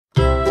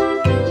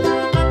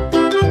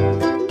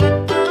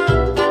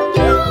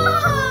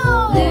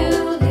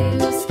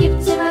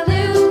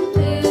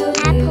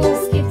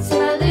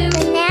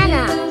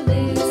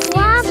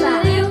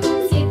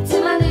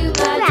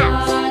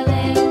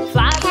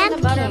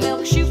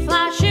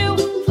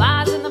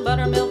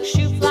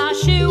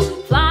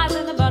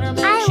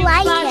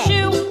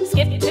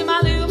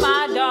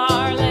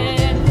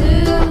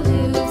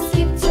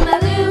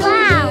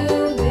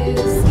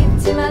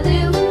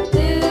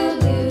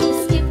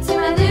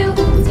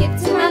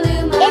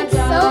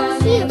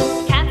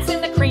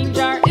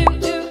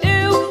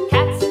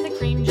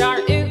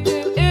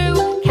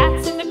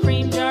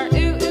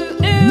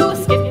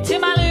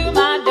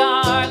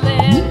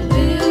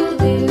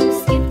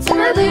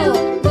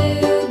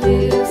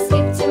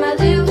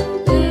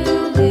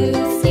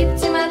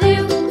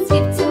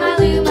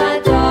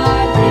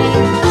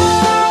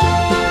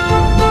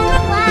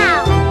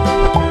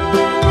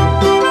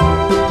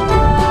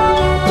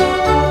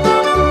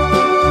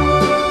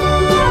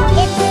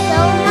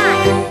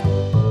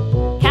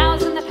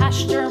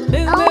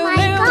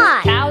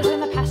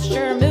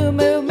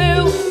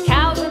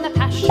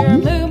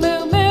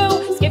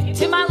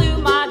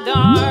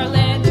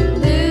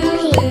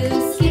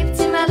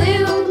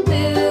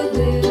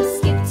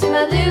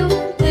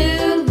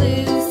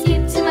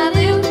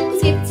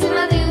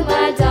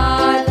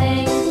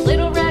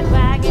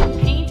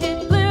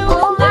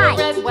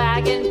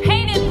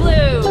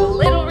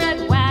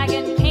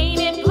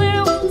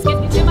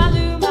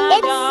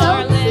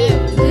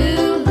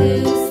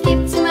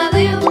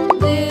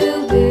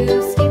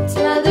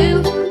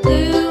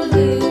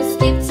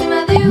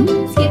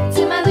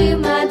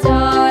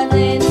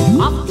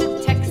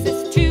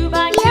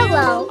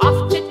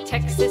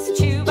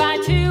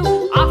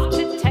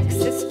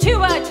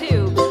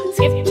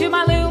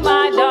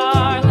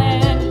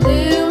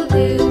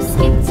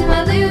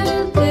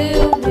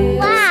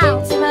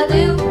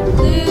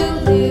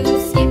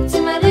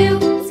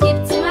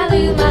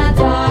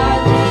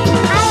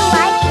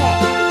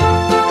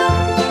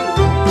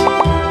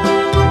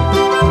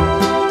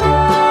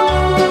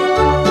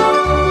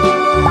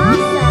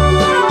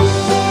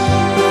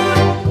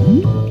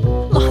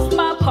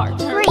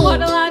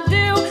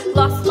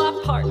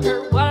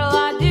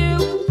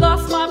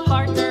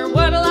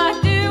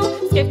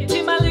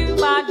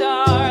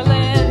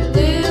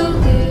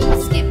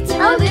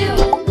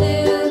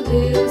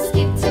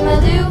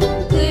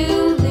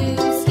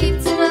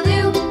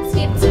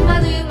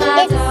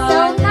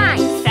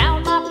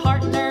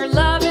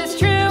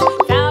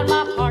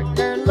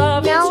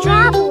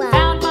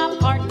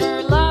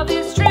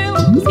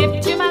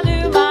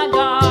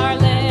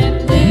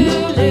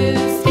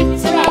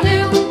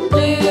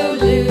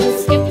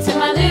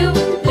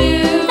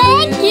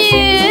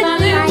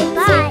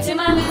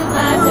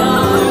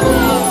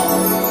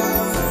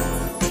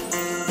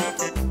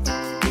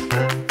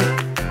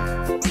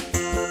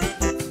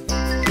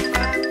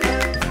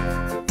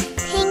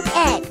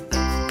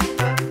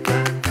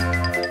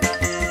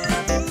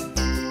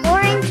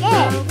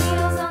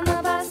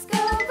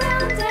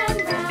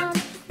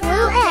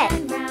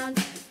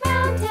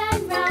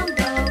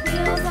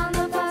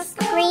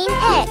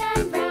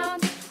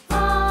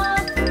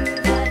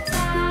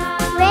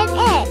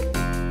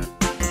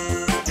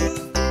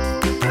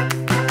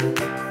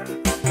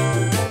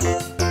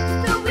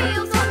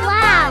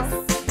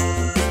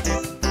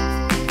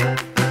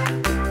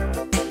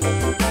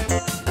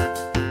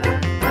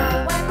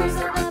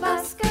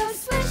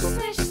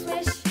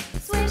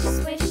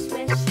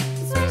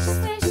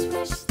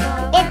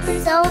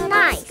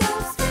nice.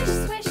 Swish,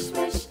 swish,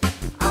 swish,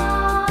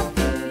 all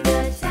through the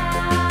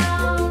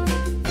town.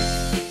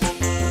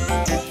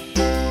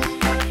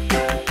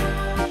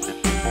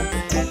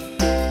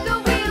 The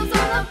wheels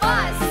on the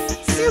bus.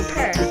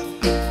 Super.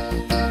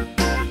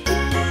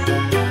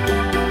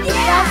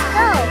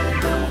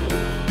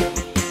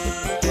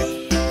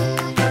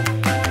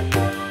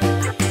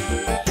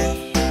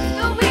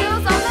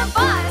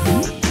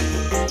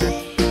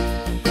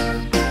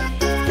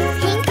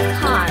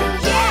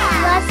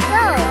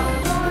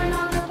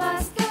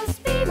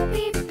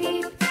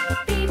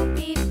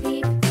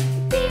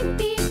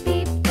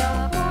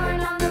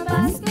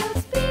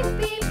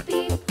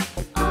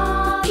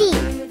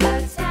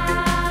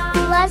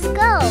 Let's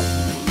go.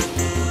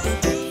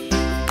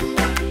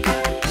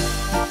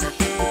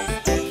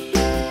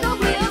 The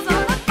wheels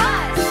on the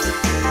bus.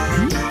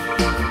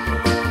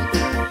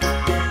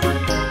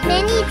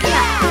 Mini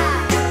truck.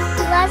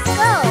 Let's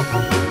go.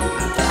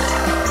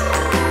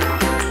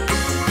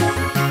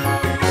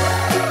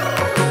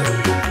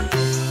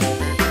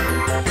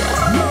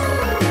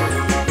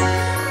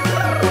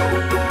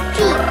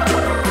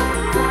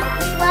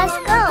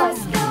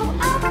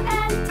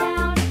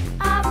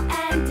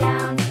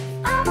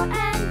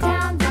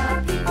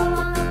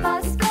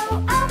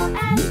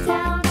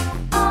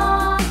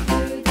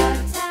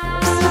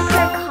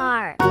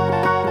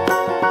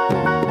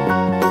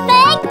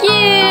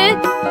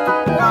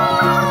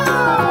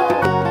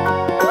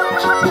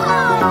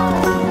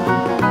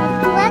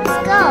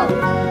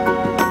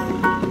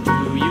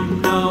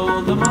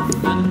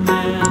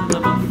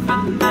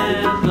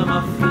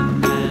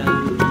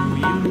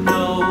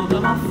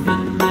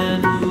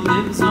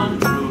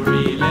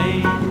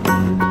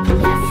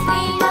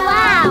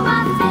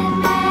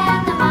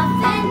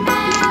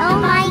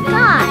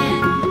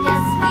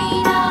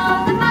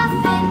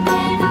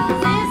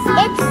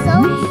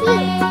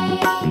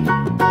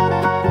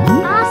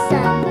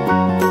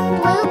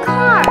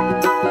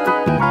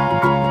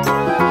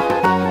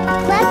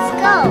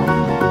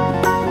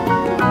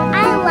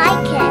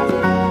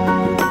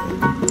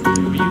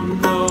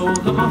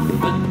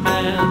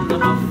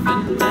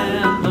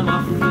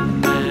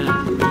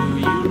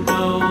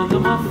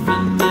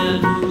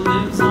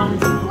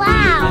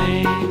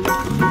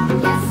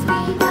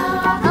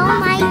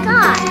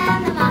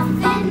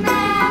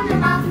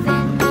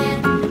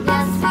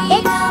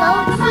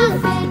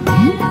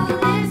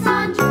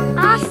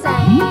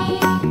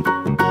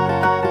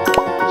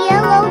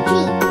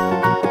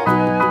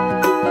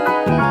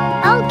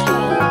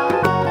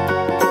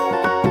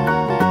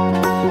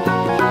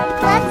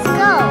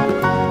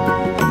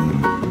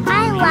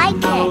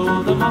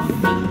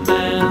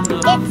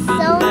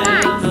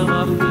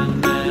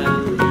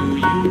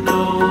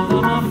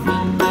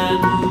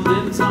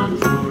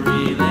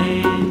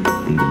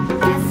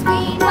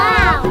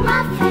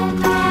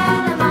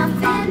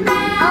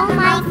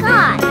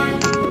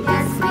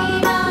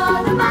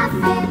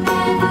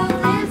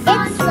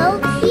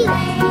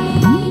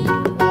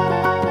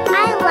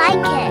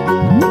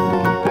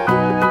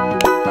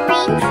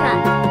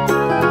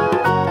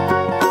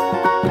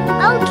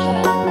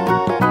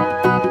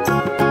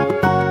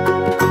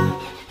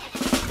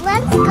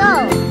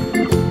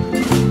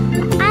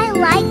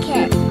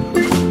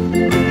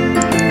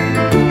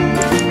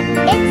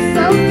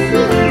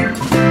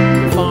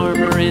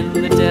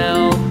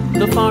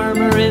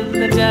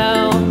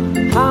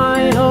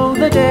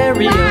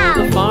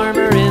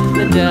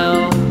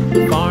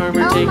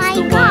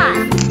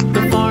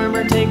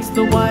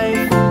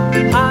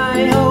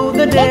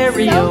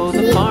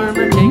 The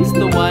farmer takes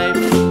the wife.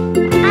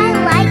 I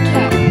like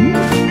it.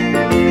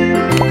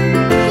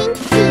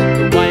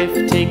 The wife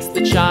takes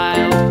the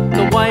child.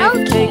 The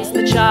wife takes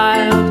the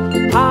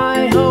child.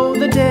 Hi-ho,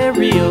 the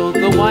dairy-o.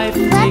 The wife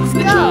takes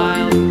the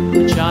child.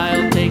 The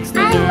child takes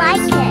the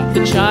nurse.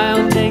 The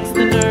child takes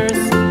the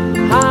nurse.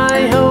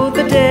 Hi-ho,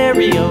 the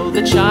dairy-o.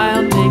 The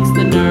child takes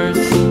the nurse.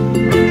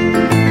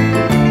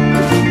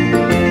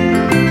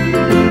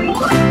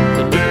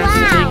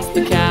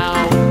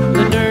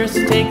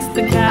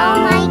 The cow.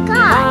 Oh my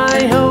God!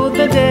 Hi-ho,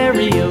 the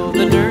dairy-o,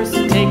 the nurse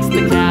takes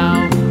the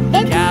cow.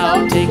 The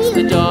cow takes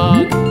the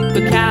dog.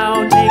 The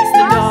cow takes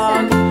the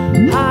dog.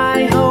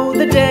 Hi-ho,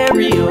 the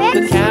dairy-o,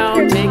 the cow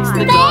takes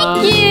the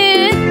dog. Thank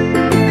you!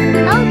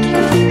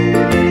 Okay.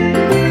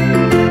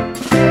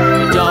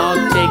 The dog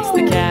takes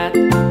the cat.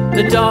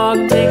 The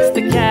dog takes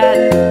the cat.